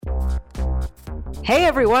Hey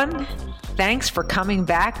everyone! Thanks for coming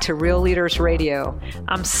back to Real Leaders Radio.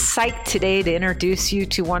 I'm psyched today to introduce you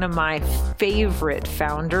to one of my favorite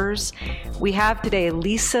founders. We have today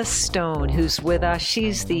Lisa Stone, who's with us.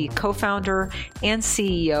 She's the co-founder and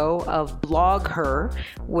CEO of Blogher,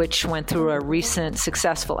 which went through a recent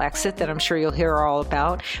successful exit that I'm sure you'll hear all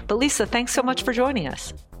about. But Lisa, thanks so much for joining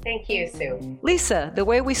us. Thank you, Sue. Lisa, the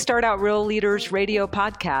way we start out Real Leaders Radio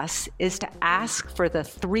podcasts is to ask for the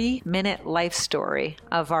 3-minute life story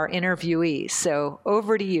of our interviewees. So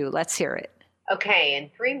over to you. Let's hear it. Okay, in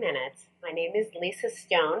 3 minutes, my name is Lisa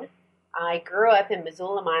Stone. I grew up in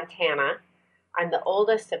Missoula, Montana. I'm the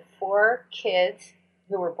oldest of 4 kids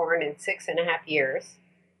who were born in 6.5 years,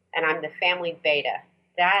 and I'm the family beta.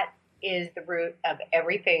 That is the root of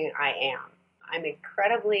everything I am. I'm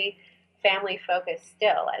incredibly family-focused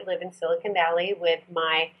still. I live in Silicon Valley with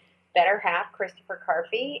my better half, Christopher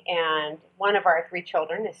Carfey, and one of our 3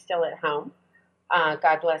 children is still at home.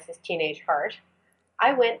 God bless his teenage heart.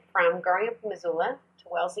 I went from growing up in Missoula to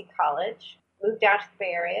Wellesley College, moved out to the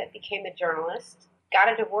Bay Area, became a journalist,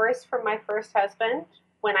 got a divorce from my first husband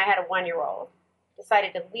when I had a 1-year-old,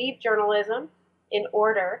 decided to leave journalism in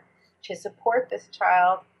order to support this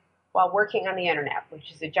child while working on the internet,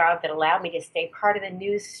 which is a job that allowed me to stay part of the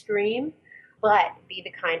news stream, but be the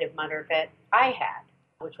kind of mother that I had,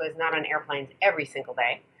 which was not on airplanes every single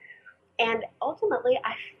day. And ultimately,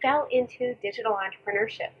 I fell into digital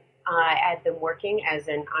entrepreneurship. I had been working as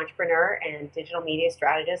an entrepreneur and digital media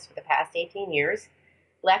strategist for the past 18 years,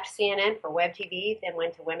 left CNN for Web TV, then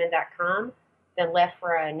went to women.com, then left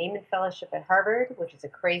for a Nieman Fellowship at Harvard, which is a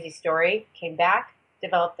crazy story, came back,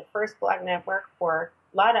 developed the first blog network for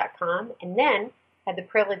law.com, and then had the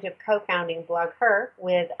privilege of co-founding Blogher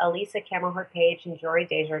with Elisa Camelhart-Page and Jory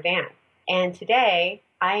Desjardins. And today,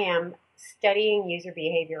 I am studying user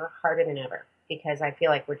behavior harder than ever because I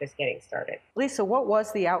feel like we're just getting started. Lisa, what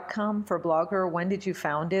was the outcome for Blogher? When did you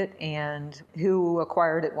found it, and who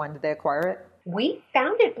acquired it? When did they acquire it? We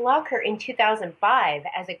founded Blogher in 2005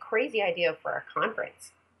 as a crazy idea for a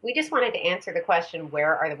conference. We just wanted to answer the question,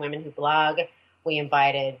 where are the women who blog? We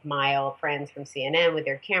invited my old friends from CNN with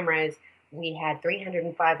their cameras. We had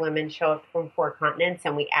 305 women show up from 4 continents,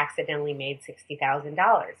 and we accidentally made $60,000.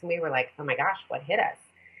 And we were like, oh my gosh, what hit us?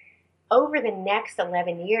 Over the next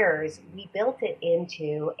 11 years, we built it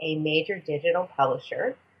into a major digital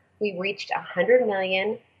publisher. We reached 100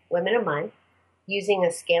 million women a month using a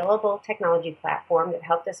scalable technology platform that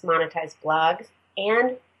helped us monetize blogs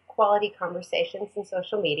and quality conversations in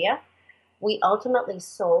social media. We ultimately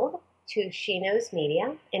sold to She Knows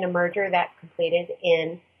Media in a merger that completed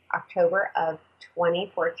in October of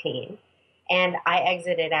 2014. And I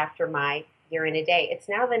exited after my year and a day. It's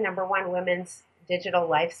now the #1 women's digital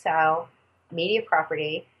lifestyle media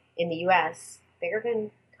property in the U.S., bigger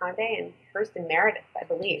than Condé and Hearst and Meredith, I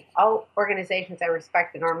believe. All organizations I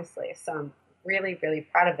respect enormously. So I'm really, really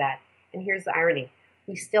proud of that. And here's the irony.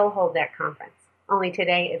 We still hold that conference. Only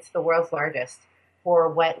today it's the world's largest for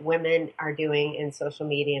what women are doing in social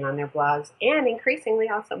media and on their blogs, and increasingly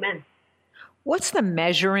also men. What's the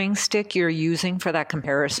measuring stick you're using for that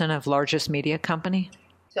comparison of largest media company?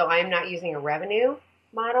 So I am not using a revenue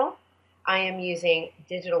model. I am using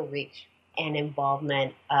digital reach and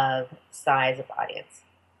involvement of size of audience.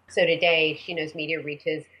 So today, She Knows Media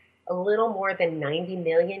reaches a little more than 90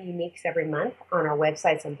 million uniques every month on our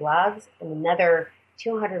websites and blogs, and another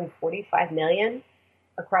 245 million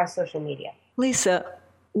across social media. Lisa,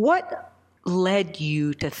 what led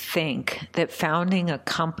you to think that founding a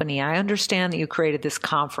company, I understand that you created this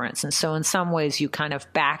conference, and so in some ways you kind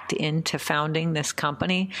of backed into founding this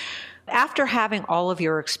company. After having all of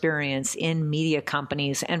your experience in media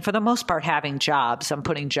companies, and for the most part having jobs, I'm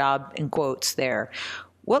putting job in quotes there,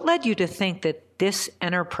 what led you to think that this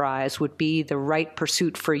enterprise would be the right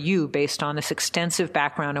pursuit for you based on this extensive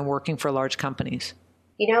background in working for large companies?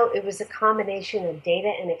 You know, it was a combination of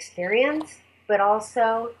data and experience, but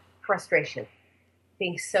also frustration.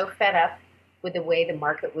 Being so fed up with the way the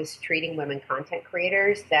market was treating women content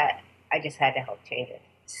creators that I just had to help change it.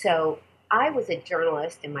 So I was a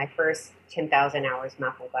journalist in my first 10,000 hours,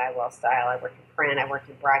 Malcolm Gladwell style. I worked in print, I worked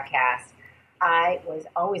in broadcast. I was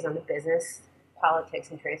always on the business,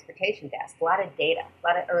 politics, and transportation desk. A lot of data, a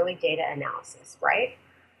lot of early data analysis, right?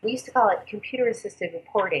 We used to call it computer-assisted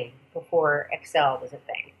reporting before Excel was a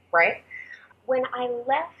thing, right? When I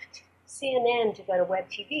left CNN to go to Web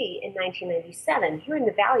TV in 1997, here in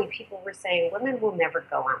the Valley, people were saying women will never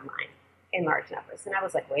go online in large numbers. And I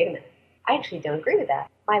was like, wait a minute, I actually don't agree with that.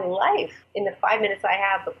 My life, in the 5 minutes I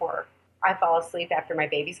have before I fall asleep after my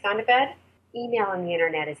baby's gone to bed, email on the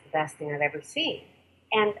internet is the best thing I've ever seen.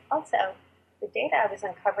 And also, the data I was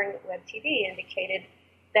uncovering with web TV indicated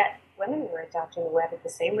that women were adopting the web at the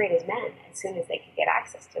same rate as men as soon as they could get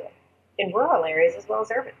access to it, in rural areas as well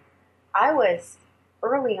as urban. I was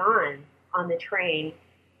early on the train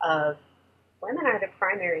of women are the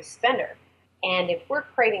primary spender. And if we're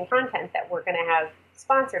creating content that we're going to have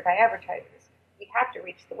sponsored by advertisers, we have to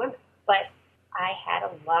reach the women. But I had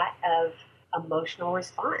a lot of emotional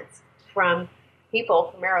response from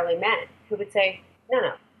people, primarily men, who would say,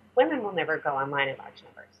 no, women will never go online in large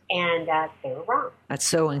numbers. And they were wrong. That's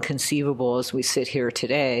so inconceivable as we sit here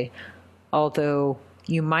today, although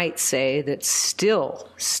you might say that still,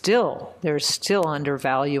 there's still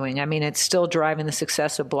undervaluing. I mean, it's still driving the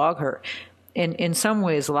success of Blogger. In some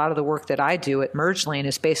ways, a lot of the work that I do at Mergelane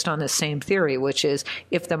is based on the same theory, which is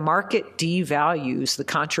if the market devalues the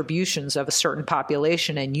contributions of a certain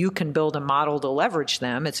population and you can build a model to leverage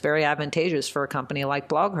them, it's very advantageous for a company like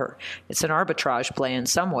Blogger. It's an arbitrage play in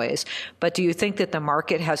some ways. But do you think that the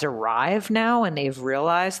market has arrived now and they've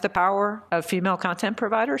realized the power of female content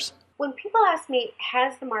providers? When people ask me,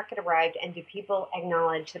 has the market arrived and do people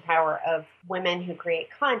acknowledge the power of women who create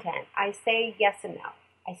content, I say yes and no.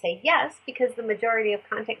 I say yes because the majority of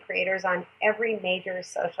content creators on every major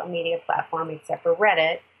social media platform except for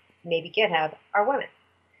Reddit, maybe GitHub, are women.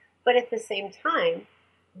 But at the same time,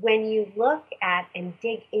 when you look at and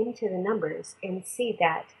dig into the numbers and see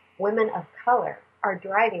that women of color are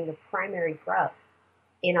driving the primary growth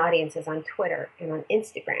in audiences on Twitter and on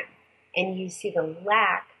Instagram, and you see the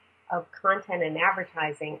lack of content and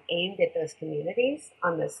advertising aimed at those communities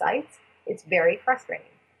on the sites, it's very frustrating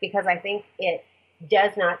because I think it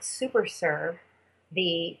does not super serve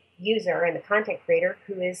the user and the content creator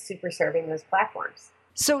who is super serving those platforms.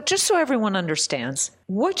 So just so everyone understands,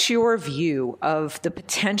 what's your view of the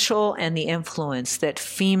potential and the influence that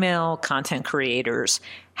female content creators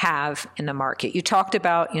have in the market? You talked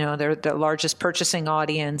about, they're the largest purchasing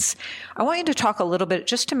audience. I want you to talk a little bit,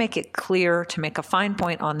 just to make it clear, to make a fine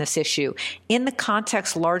point on this issue, in the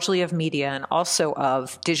context largely of media and also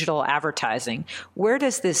of digital advertising. Where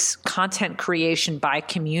does this content creation by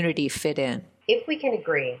community fit in? If we can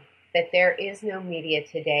agree that there is no media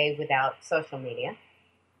today without social media,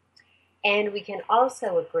 and we can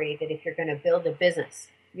also agree that if you're going to build a business,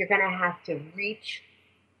 you're going to have to reach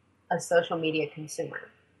a social media consumer,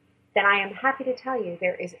 then I am happy to tell you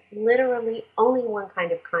there is literally only one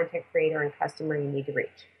kind of content creator and customer you need to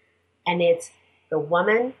reach. And it's the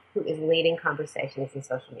woman who is leading conversations in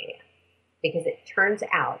social media. Because it turns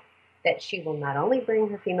out that she will not only bring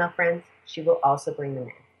her female friends, she will also bring the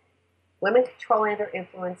men. Women control and or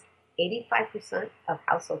influence 85% of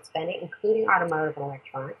household spending, including automotive and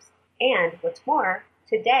electronics. And what's more,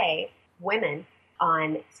 today, women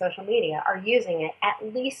on social media are using it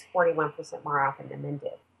at least 41% more often than men do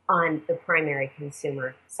on the primary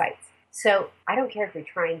consumer sites. So I don't care if you're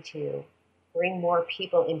trying to bring more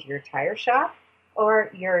people into your tire shop or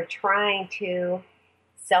you're trying to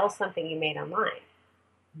sell something you made online.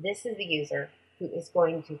 This is the user who is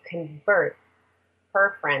going to convert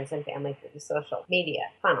her friends and family through the social media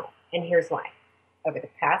funnel. And here's why. Over the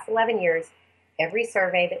past 11 years, every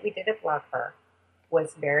survey that we did at Blogher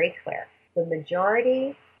was very clear. The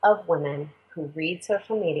majority of women who read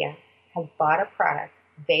social media have bought a product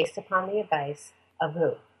based upon the advice of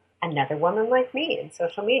who? Another woman like me in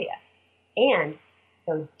social media. And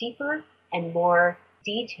the deeper and more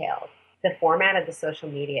detailed the format of the social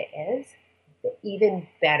media is, the even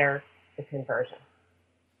better the conversion.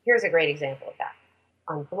 Here's a great example of that.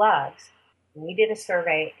 On blogs, we did a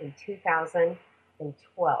survey in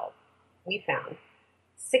 2012. We found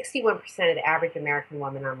 61% of the average American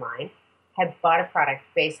woman online had bought a product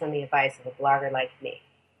based on the advice of a blogger like me.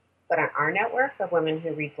 But on our network of women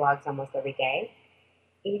who read blogs almost every day,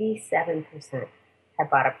 87% had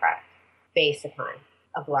bought a product based upon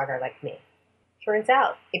a blogger like me. Turns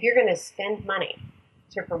out, if you're going to spend money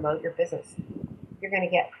to promote your business, you're going to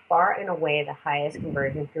get far and away the highest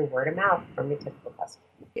conversion through word of mouth from the typical customer.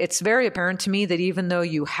 It's very apparent to me that even though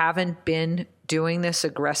you haven't been doing this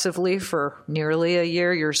aggressively for nearly a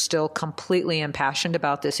year, you're still completely impassioned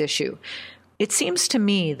about this issue. It seems to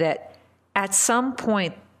me that at some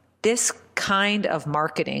point, this kind of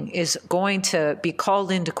marketing is going to be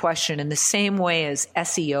called into question in the same way as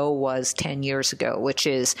SEO was 10 years ago, which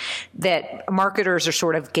is that marketers are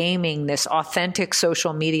sort of gaming this authentic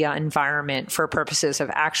social media environment for purposes of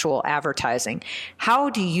actual advertising.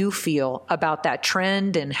 How do you feel about that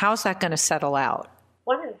trend, and how's that going to settle out?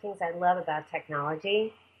 One of the things I love about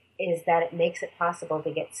technology is that it makes it possible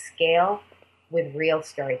to get scale with real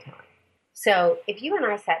storytelling. So if you and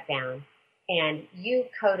I sat down and you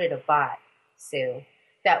coded a bot, Sue,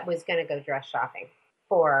 that was going to go dress shopping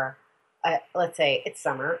for let's say it's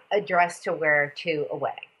summer, a dress to wear to a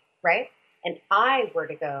wedding, right? And I were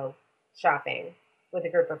to go shopping with a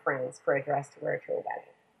group of friends for a dress to wear to a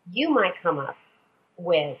wedding, you might come up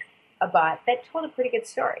with a bot that told a pretty good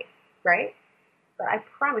story, right? But I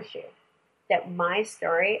promise you that my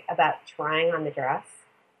story about trying on the dress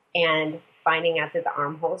and finding out that the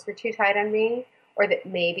armholes were too tight on me, or that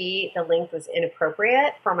maybe the length was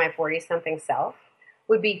inappropriate for my 40-something self,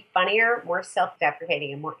 would be funnier, more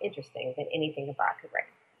self-deprecating, and more interesting than anything a bot could write.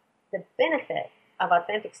 The benefit of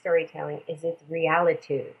authentic storytelling is its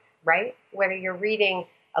realitude, right? Whether you're reading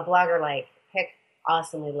a blogger like Pick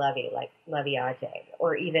Awesomely Lovey, like Lovey Ajay,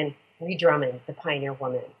 or even Ree Drummond, the Pioneer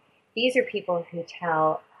Woman. These are people who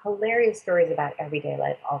tell hilarious stories about everyday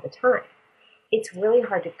life all the time. It's really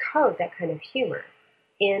hard to code that kind of humor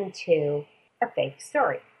into a fake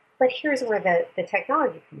story. But here's where the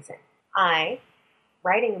technology comes in.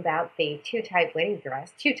 Writing about the too tight,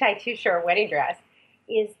 too short wedding dress,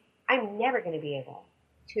 is I'm never going to be able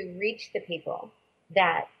to reach the people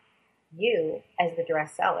that you, as the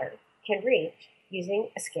dress seller, can reach using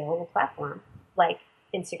a scalable platform like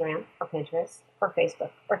Instagram or Pinterest or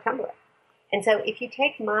Facebook or Tumblr. And so if you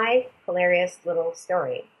take my hilarious little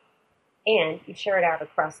story and you share it out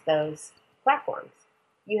across those platforms,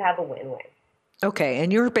 you have a win-win. Okay,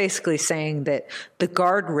 and you're basically saying that the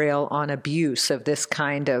guardrail on abuse of this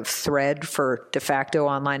kind of thread for de facto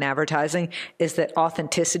online advertising is that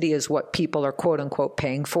authenticity is what people are quote unquote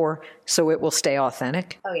paying for, so it will stay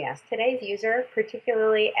authentic? Oh yes, today's user,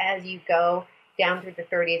 particularly as you go down through the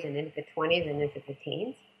 30s and into the 20s and into the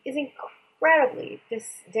teens, is incredibly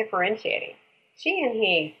differentiating. She and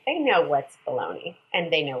he, they know what's baloney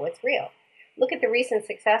and they know what's real. Look at the recent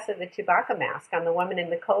success of the Chewbacca mask on the woman in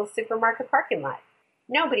the Kohl's supermarket parking lot.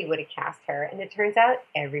 Nobody would have cast her, and it turns out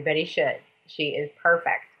everybody should. She is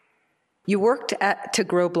perfect. You worked to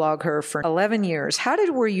grow Blogher for 11 years.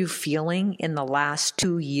 Were you feeling in the last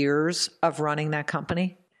 2 years of running that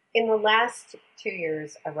company? In the last 2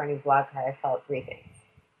 years of running Blogger, I felt three things.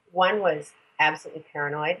 One was absolutely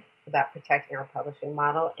paranoid about protecting our publishing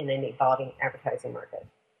model in an evolving advertising market.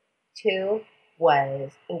 Two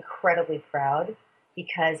was incredibly proud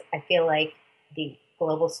because I feel like the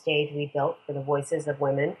global stage we built for the voices of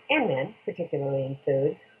women and men, particularly in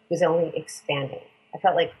food, was only expanding. I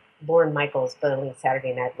felt like Lorne Michaels building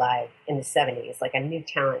Saturday Night Live in the 70s, like a new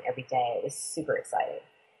talent every day. It was super exciting.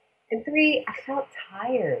 And three, I felt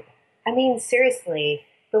tired. I mean, seriously,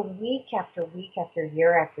 the week after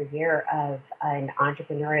year of an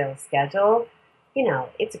entrepreneurial schedule,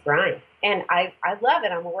 it's a grind. And I love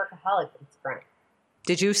it. I'm a workaholic, but it's a grind.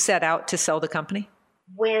 Did you set out to sell the company?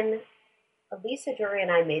 When Elisa Drury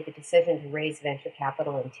and I made the decision to raise venture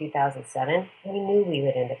capital in 2007, we knew we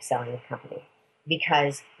would end up selling the company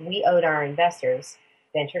because we owed our investors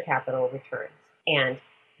venture capital returns. And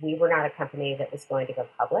we were not a company that was going to go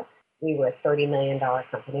public. We were a $30 million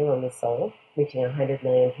company when we sold, reaching 100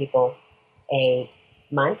 million people a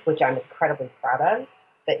month, which I'm incredibly proud of,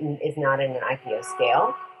 but is not in an IPO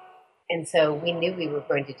scale. And so we knew we were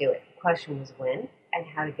going to do it. The question was when and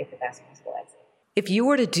how to get the best possible exit. If you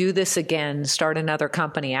were to do this again, start another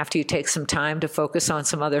company after you take some time to focus on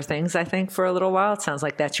some other things, I think, for a little while, it sounds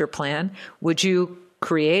like that's your plan. Would you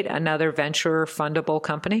create another venture fundable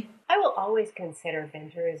company? I will always consider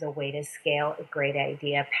venture as a way to scale a great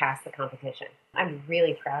idea past the competition. I'm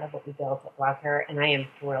really proud of what we built at Blogger, and I am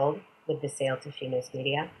thrilled with the sale to She Knows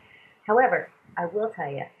Media. However, I will tell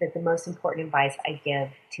you that the most important advice I give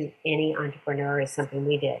to any entrepreneur is something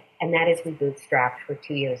we did, and that is we bootstrapped for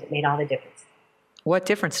 2 years. It made all the difference. What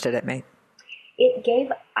difference did it make? It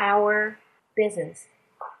gave our business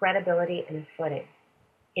credibility and a footing.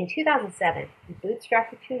 In 2007, we bootstrapped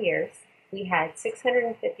for 2 years. We had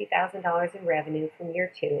 $650,000 in revenue from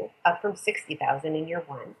year two, up from $60,000 in year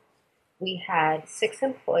one. We had 6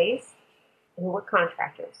 employees who were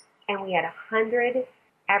contractors, and we had 100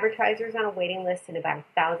 advertisers on a waiting list and about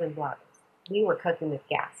 1,000 bloggers. We were cooking with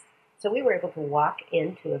gas. So we were able to walk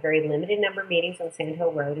into a very limited number of meetings on Sand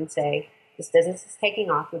Hill Road and say, this business is taking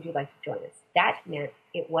off. Would you like to join us? That meant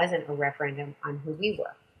it wasn't a referendum on who we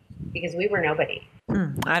were because we were nobody.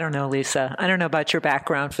 I don't know, Lisa. I don't know about your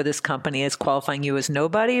background for this company as qualifying you as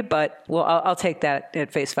nobody, but well, I'll take that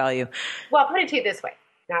at face value. Well, I'll put it to you this way.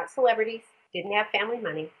 Not celebrities, didn't have family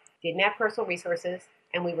money, didn't have personal resources,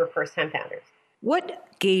 and we were first-time founders. What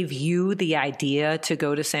gave you the idea to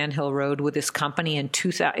go to Sand Hill Road with this company in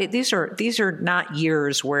 2000? These are not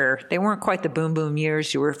years where they weren't quite the boom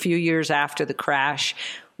years. You were a few years after the crash.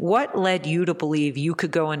 What led you to believe you could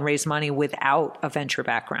go and raise money without a venture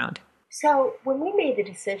background? So when we made the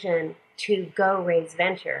decision to go raise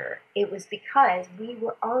venture, it was because we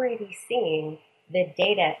were already seeing the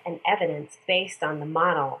data and evidence based on the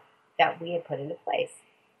model that we had put into place.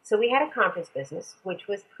 So we had a conference business, which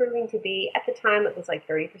was proving to be, at the time, it was like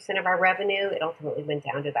 30% of our revenue. It ultimately went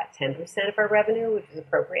down to about 10% of our revenue, which was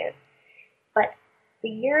appropriate. But the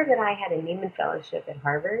year that I had a Neiman Fellowship at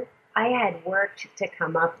Harvard, I had worked to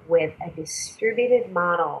come up with a distributed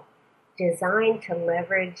model designed to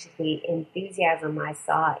leverage the enthusiasm I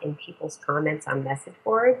saw in people's comments on message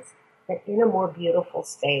boards, but in a more beautiful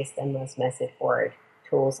space than most message board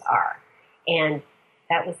tools are. And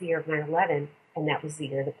that was the year of 9/11, and that was the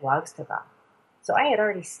year that blogs took off. So I had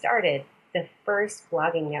already started the first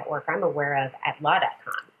blogging network I'm aware of at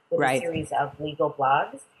law.com with a series of legal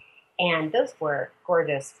blogs. And those were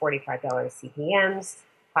gorgeous $45 CPMs,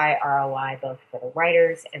 high ROI both for the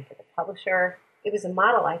writers and for the publisher. It was a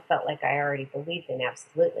model I felt like I already believed in,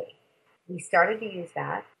 absolutely. We started to use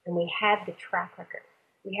that, and we had the track record.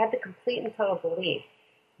 We had the complete and total belief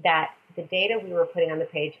that the data we were putting on the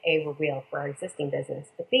page, A, were real for our existing business,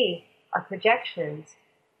 but B, our projections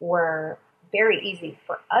were very easy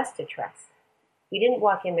for us to trust. We didn't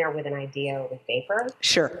walk in there with an idea or with vapor.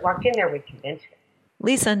 Sure. We walked in there with conviction.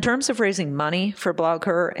 Lisa, in terms of raising money for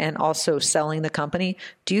Blogher and also selling the company,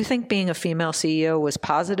 do you think being a female CEO was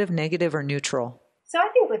positive, negative, or neutral? So I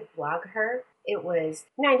think with Blogher, it was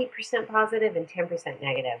 90% positive and 10%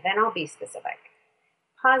 negative. And I'll be specific.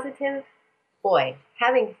 Positive, boy,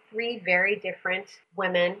 having three very different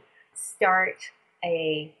women start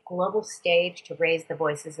a global stage to raise the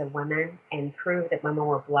voices of women and prove that women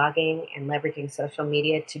were blogging and leveraging social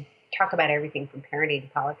media to talk about everything from parenting to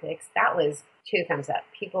politics, that was 2 thumbs up.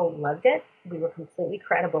 People loved it. We were completely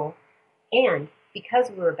credible. And because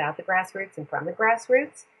we were about the grassroots and from the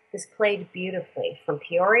grassroots, this played beautifully from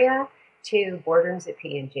Peoria to boardrooms at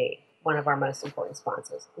P&G, one of our most important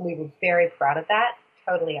sponsors. And we were very proud of that,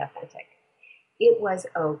 totally authentic. It was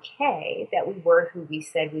okay that we were who we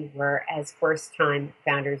said we were as first-time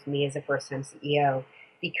founders, me as a first-time CEO,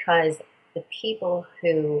 because the people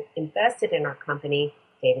who invested in our company,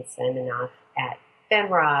 David Seminoff at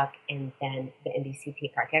Fenrock and then the NBC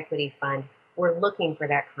Peacock Equity Fund, were looking for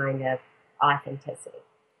that kind of authenticity.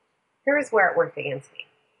 Here's where it worked against me.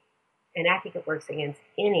 And I think it works against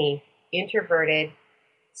any introverted,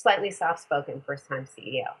 slightly soft-spoken first-time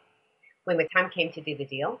CEO. When the time came to do the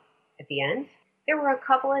deal at the end, there were a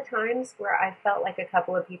couple of times where I felt like a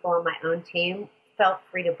couple of people on my own team felt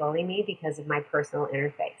free to bully me because of my personal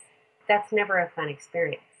interface. That's never a fun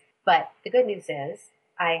experience. But the good news is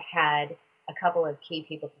I had a couple of key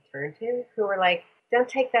people to turn to who were like, don't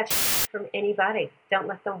take that from anybody. Don't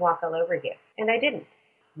let them walk all over you. And I didn't.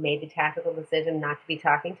 Made the tactical decision not to be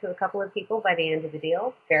talking to a couple of people by the end of the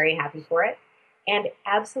deal. Very happy for it. And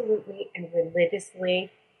absolutely and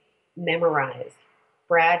religiously memorized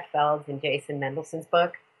Brad Feld's and Jason Mendelssohn's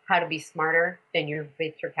book, How to Be Smarter Than Your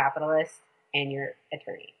Venture Capitalist and Your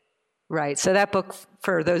Attorney. Right. So that book,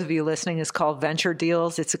 for those of you listening, is called Venture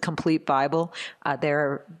Deals. It's a complete Bible.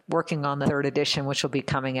 They're working on the 3rd edition, which will be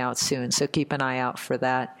coming out soon. So keep an eye out for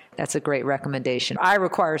that. That's a great recommendation. I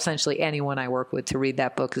require essentially anyone I work with to read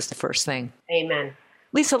that book is the first thing. Amen.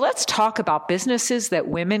 Lisa, let's talk about businesses that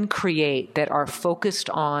women create that are focused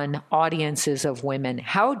on audiences of women.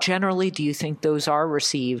 How generally do you think those are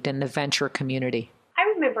received in the venture community? I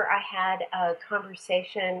remember I had a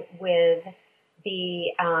conversation with the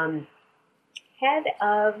head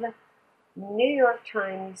of New York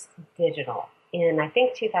Times Digital in, I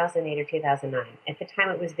think, 2008 or 2009. At the time,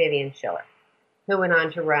 it was Vivian Schiller, who went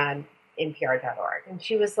on to run NPR.org. And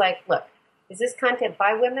she was like, look, is this content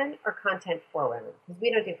by women or content for women? Because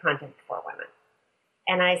we don't do content for women.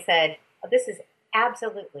 And I said, oh, this is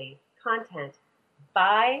absolutely content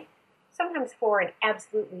by, sometimes for, and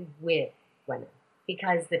absolutely with women.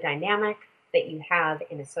 Because the dynamic that you have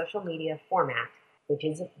in a social media format, which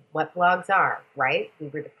is what blogs are, right? We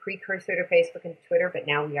were the precursor to Facebook and Twitter, but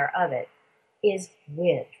now we are of it, is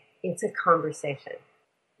with. It's a conversation.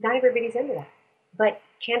 Not everybody's into that. But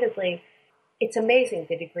candidly, it's amazing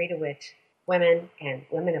the degree to which women and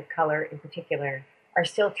women of color in particular are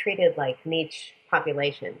still treated like niche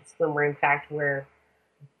populations when we're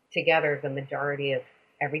together the majority of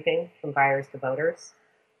everything from buyers to voters.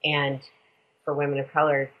 And for women of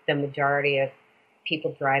color, the majority of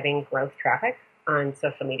people driving growth traffic on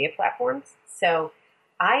social media platforms. So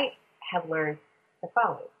I have learned the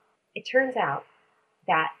following. It turns out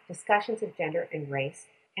that discussions of gender and race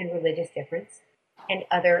and religious difference and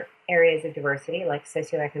other areas of diversity like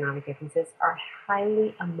socioeconomic differences are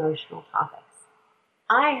highly emotional topics.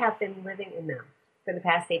 I have been living in them for the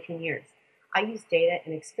past 18 years. I use data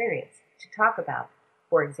and experience to talk about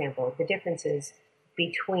for example, the differences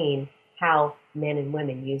between how men and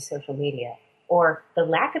women use social media, or the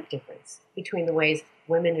lack of difference between the ways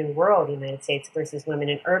women in rural United States versus women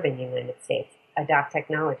in urban United States adopt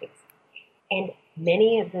technologies. And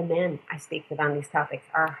many of the men I speak with on these topics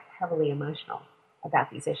are heavily emotional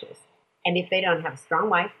about these issues. And if they don't have a strong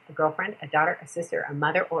wife, a girlfriend, a daughter, a sister, a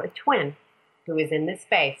mother, or a twin who is in this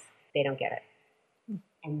space, they don't get it.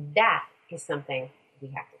 And that is something we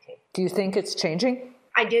have to change. Do you think it's changing?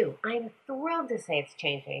 I do. I'm thrilled to say it's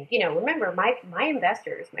changing. Remember, my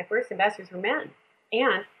investors, my first investors were men.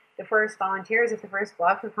 And the first volunteers at the first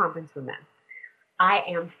Blogger conference were men. I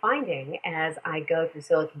am finding as I go through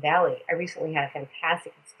Silicon Valley, I recently had a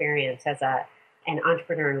fantastic experience as an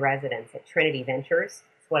entrepreneur in residence at Trinity Ventures.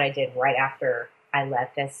 It's what I did right after I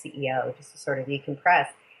left as CEO, just to sort of decompress.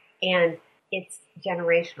 And it's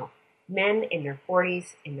generational. Men in their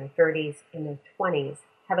 40s, in their 30s, in their 20s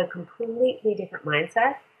have a completely different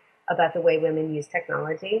mindset about the way women use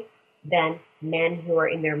technology than men who are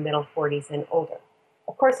in their middle 40s and older.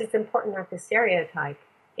 Of course, it's important not to stereotype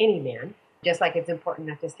any man, just like it's important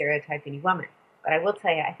not to stereotype any woman. But I will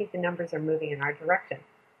tell you, I think the numbers are moving in our direction.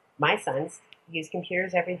 My sons use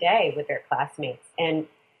computers every day with their classmates, and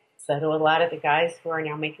so do a lot of the guys who are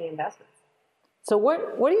now making investments. So what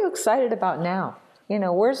are you excited about now?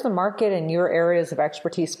 Where's the market and your areas of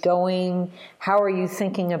expertise going? How are you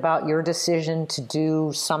thinking about your decision to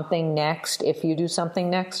do something next, if you do something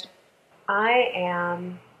next? I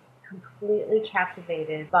am completely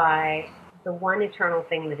captivated by the one eternal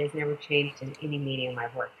thing that has never changed in any medium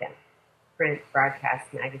I've worked in. Print,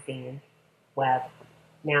 broadcast, magazine, web,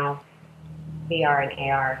 now VR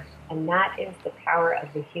and AR. And that is the power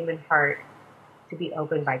of the human heart to be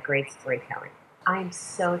opened by great storytelling. I'm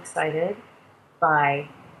so excited by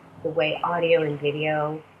the way audio and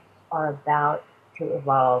video are about to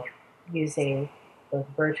evolve using both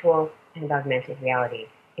virtual and augmented reality.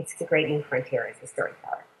 It's the great new frontier as a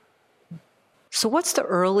storyteller. So what's the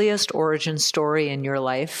earliest origin story in your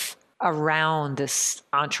life around this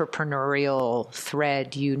entrepreneurial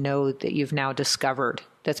thread that you've now discovered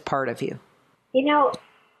that's part of you?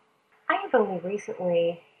 I have only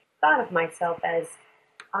recently thought of myself as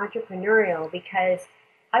entrepreneurial because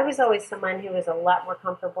I was always someone who was a lot more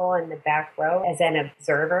comfortable in the back row as an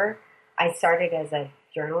observer. I started as a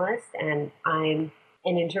journalist, and I'm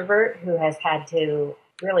an introvert who has had to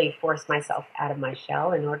really force myself out of my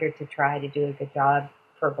shell in order to try to do a good job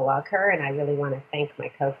for Blogher. And I really want to thank my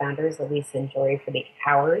co-founders, Elise and Jory, for the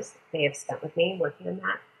hours they have spent with me working on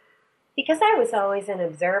that. Because I was always an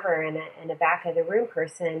observer and a back of the room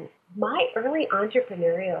person, my early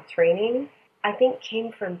entrepreneurial training, I think,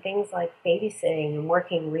 came from things like babysitting and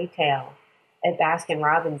working retail at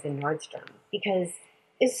Baskin-Robbins and Nordstrom. Because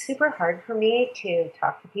it's super hard for me to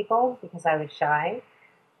talk to people because I was shy,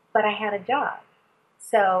 but I had a job.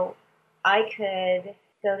 So I could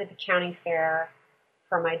go to the county fair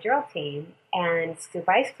for my drill team and scoop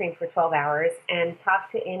ice cream for 12 hours and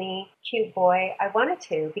talk to any cute boy I wanted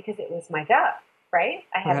to because it was my job, right?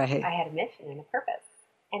 I had a mission and a purpose.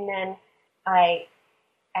 And then I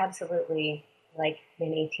absolutely, like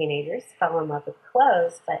many teenagers, fell in love with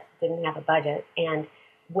clothes but didn't have a budget and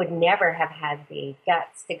would never have had the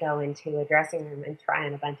guts to go into a dressing room and try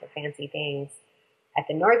on a bunch of fancy things at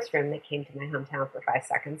the Nordstrom that came to my hometown for 5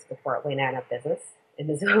 seconds before it went out of business in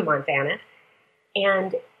Missoula, Montana.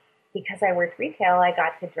 And because I worked retail, I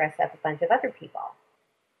got to dress up a bunch of other people.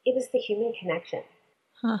 It was the human connection.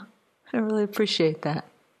 Huh. I really appreciate that.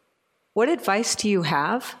 What advice do you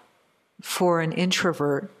have for an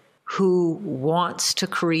introvert who wants to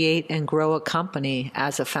create and grow a company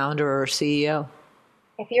as a founder or CEO?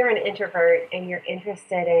 If you're an introvert and you're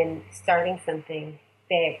interested in starting something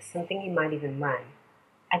big, something you might even run,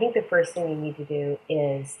 I think the first thing you need to do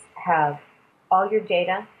is have all your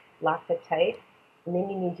data locked up tight, and then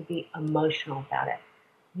you need to be emotional about it.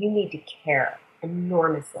 You need to care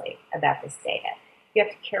enormously about this data. You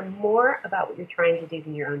have to care more about what you're trying to do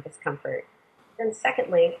than your own discomfort. Then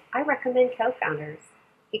secondly, I recommend co-founders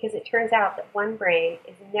because it turns out that one brain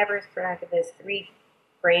is never as productive as 3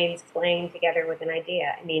 brains playing together with an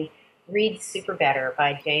idea. I mean, read Super Better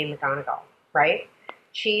by Jane McGonigal, right?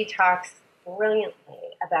 She talks brilliantly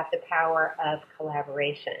about the power of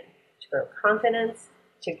collaboration to grow confidence,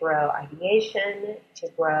 to grow ideation, to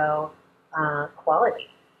grow quality.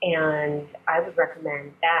 And I would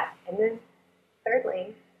recommend that. And then thirdly,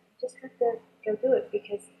 you just have to go do it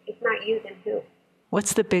because if not you, then who?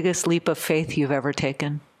 What's the biggest leap of faith you've ever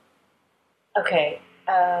taken? Okay,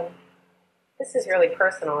 this is really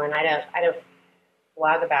personal, and I don't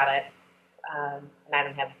blog about it, and I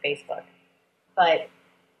don't have a Facebook. But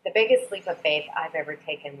The biggest leap of faith I've ever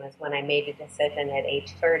taken was when I made a decision at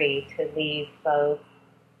age 30 to leave both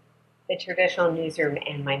the traditional newsroom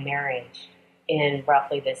and my marriage in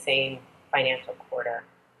roughly the same financial quarter.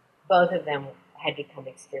 Both of them had become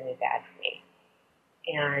extremely bad for me.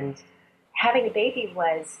 And having a baby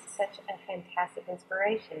was such a fantastic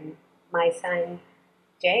inspiration. My son,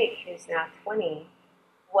 Jake, who's now 20,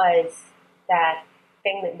 was that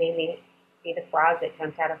thing that made me be the frog that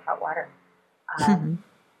jumped out of hot water.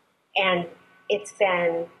 And it's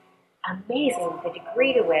been amazing the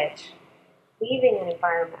degree to which leaving an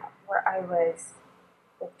environment where I was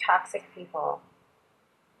with toxic people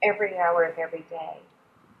every hour of every day,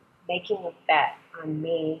 making a bet on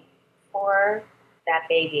me for that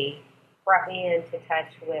baby, brought me into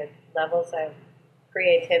touch with levels of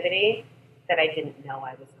creativity that I didn't know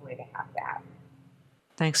I was going to have.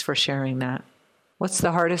 Thanks for sharing that. What's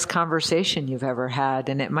the hardest conversation you've ever had?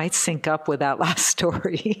 And it might sync up with that last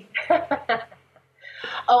story.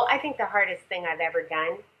 Oh, I think the hardest thing I've ever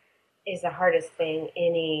done is the hardest thing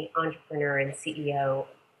any entrepreneur and CEO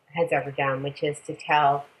has ever done, which is to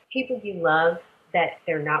tell people you love that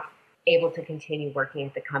they're not able to continue working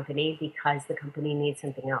at the company because the company needs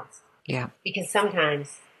something else. Yeah. Because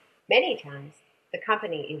sometimes, many times, the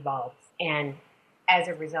company evolves. And as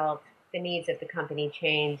a result, the needs of the company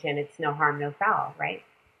change and it's no harm, no foul, right?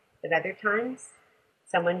 But other times,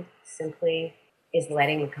 someone simply is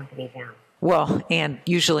letting the company down. Well, and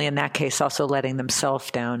usually in that case, also letting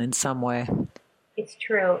themselves down in some way. It's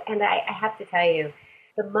true. And I have to tell you,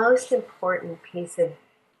 the most important piece of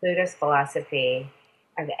Buddhist philosophy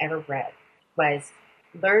I've ever read was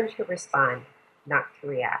learn to respond, not to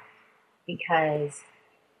react. Because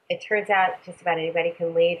it turns out just about anybody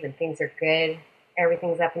can lead when things are good.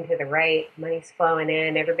 Everything's up and to the right. Money's flowing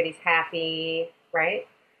in. Everybody's happy, right?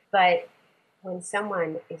 But when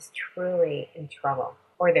someone is truly in trouble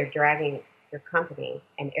or they're dragging your company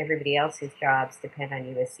and everybody else's jobs depend on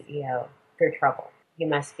you as CEO, they're trouble. You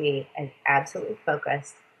must be as absolutely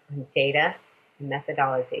focused on data and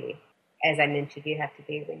methodology. As I mentioned, you have to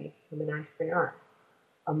be when you become an entrepreneur.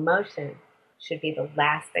 Emotion should be the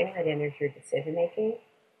last thing that enters your decision making.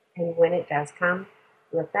 And when it does come,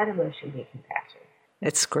 let that emotion be compassion.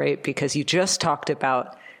 It's great because you just talked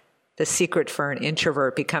about the secret for an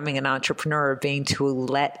introvert becoming an entrepreneur being to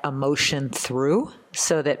let emotion through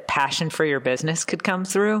so that passion for your business could come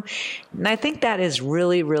through. And I think that is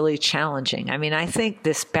really, really challenging. I mean, I think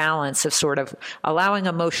this balance of sort of allowing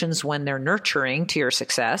emotions when they're nurturing to your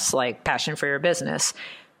success, like passion for your business,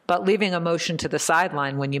 but leaving emotion to the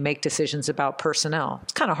sideline when you make decisions about personnel.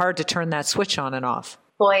 It's kind of hard to turn that switch on and off.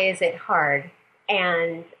 Boy, is it hard.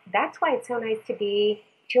 And that's why it's so nice to be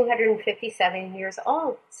 257 years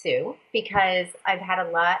old, Sue, because I've had a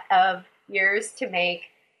lot of years to make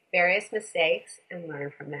various mistakes and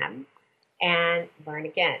learn from them and learn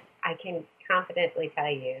again. I can confidently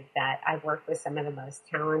tell you that I've worked with some of the most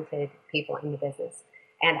talented people in the business.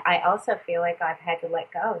 And I also feel like I've had to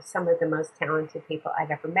let go of some of the most talented people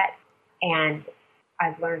I've ever met. And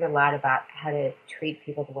I've learned a lot about how to treat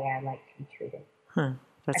people the way I like to be treated.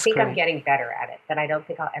 I think great. I'm getting better at it, but I don't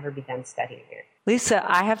think I'll ever be done studying it. Lisa,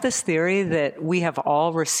 I have this theory that we have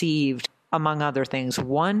all received, among other things,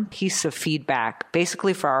 one piece of feedback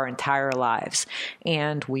basically for our entire lives.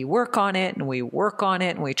 And we work on it and we work on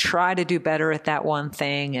it and we try to do better at that one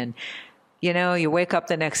thing. And, you know, you wake up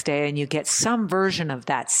the next day and you get some version of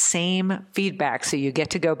that same feedback. So you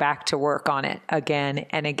get to go back to work on it again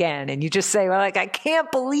and again. And you just say, well, like, I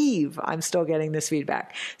can't believe I'm still getting this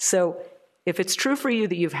feedback. So if it's true for you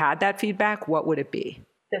that you've had that feedback, what would it be?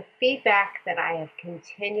 The feedback that I have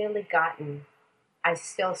continually gotten, I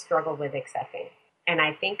still struggle with accepting. And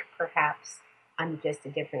I think perhaps I'm just a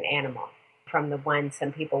different animal from the one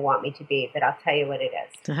some people want me to be, but I'll tell you what it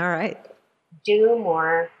is. All right. Do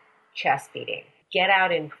more chest beating. Get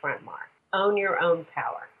out in front more. Own your own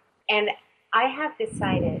power. And I have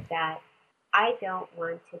decided that I don't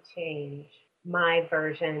want to change my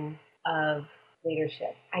version of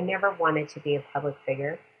leadership. I never wanted to be a public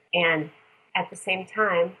figure. And at the same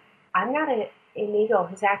time, I'm not an eagle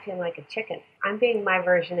who's acting like a chicken. I'm being my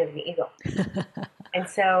version of an eagle. And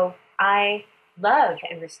so I love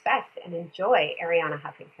and respect and enjoy Arianna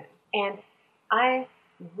Huffington. And I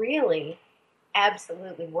really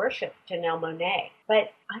absolutely worship Janelle Monáe,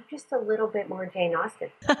 but I'm just a little bit more Jane Austen.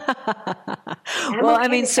 Well, I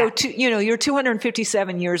mean, so you're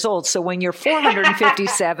 257 years old. So when you're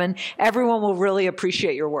 457, everyone will really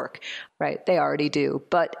appreciate your work, right? They already do.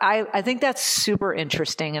 But I think that's super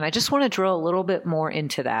interesting. And I just want to drill a little bit more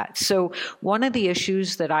into that. So one of the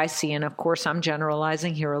issues that I see, and of course I'm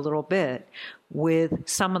generalizing here a little bit, with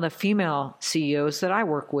some of the female CEOs that I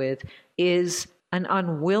work with is an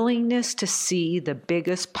unwillingness to see the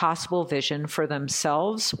biggest possible vision for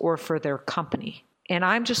themselves or for their company. And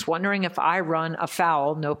I'm just wondering if I run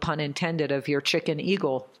afoul, no pun intended, of your chicken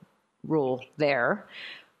eagle rule there,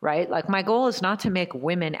 right? Like my goal is not to make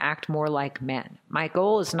women act more like men. My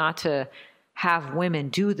goal is not to have women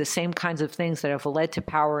do the same kinds of things that have led to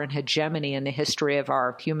power and hegemony in the history of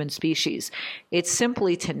our human species. It's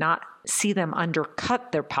simply to not see them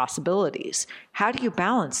undercut their possibilities. How do you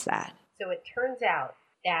balance that? So it turns out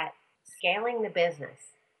that scaling the business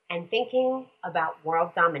and thinking about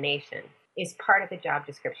world domination is part of the job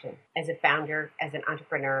description as a founder, as an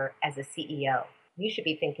entrepreneur, as a CEO. You should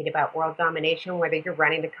be thinking about world domination whether you're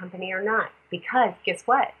running the company or not. Because guess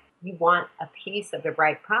what? You want a piece of the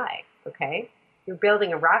bright pie, okay? You're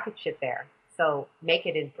building a rocket ship there, so make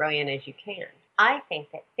it as brilliant as you can. I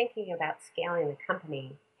think that thinking about scaling the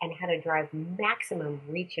company and how to drive maximum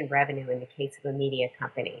reach and revenue in the case of a media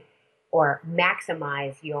company, or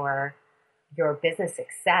maximize your business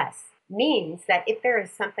success, means that if there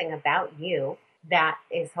is something about you that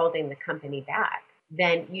is holding the company back,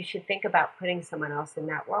 then you should think about putting someone else in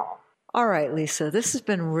that role. All right, Lisa, this has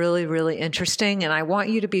been really, really interesting. And I want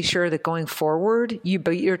you to be sure that going forward, you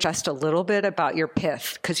beat your chest a little bit about your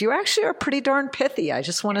pith, because you actually are pretty darn pithy, I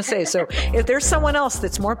just want to say. So if there's someone else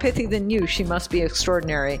that's more pithy than you, she must be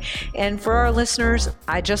extraordinary. And for our listeners,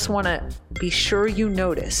 I just want to be sure you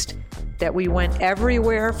noticed that we went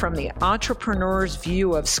everywhere from the entrepreneur's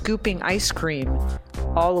view of scooping ice cream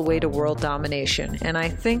all the way to world domination. And I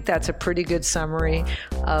think that's a pretty good summary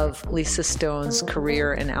of Lisa Stone's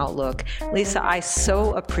career and outlook. Lisa, I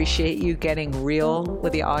so appreciate you getting real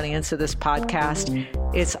with the audience of this podcast.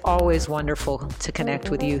 It's always wonderful to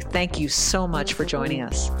connect with you. Thank you so much for joining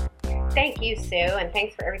us. Thank you, Sue, and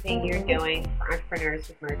thanks for everything you're doing for Entrepreneurs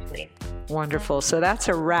with Merge Lane. Wonderful. So that's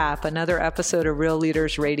a wrap. Another episode of Real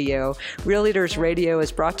Leaders Radio. Real Leaders Radio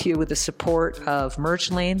is brought to you with the support of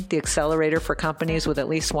Merge Lane, the accelerator for companies with at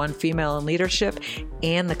least one female in leadership,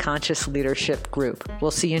 and the Conscious Leadership Group.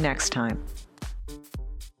 We'll see you next time.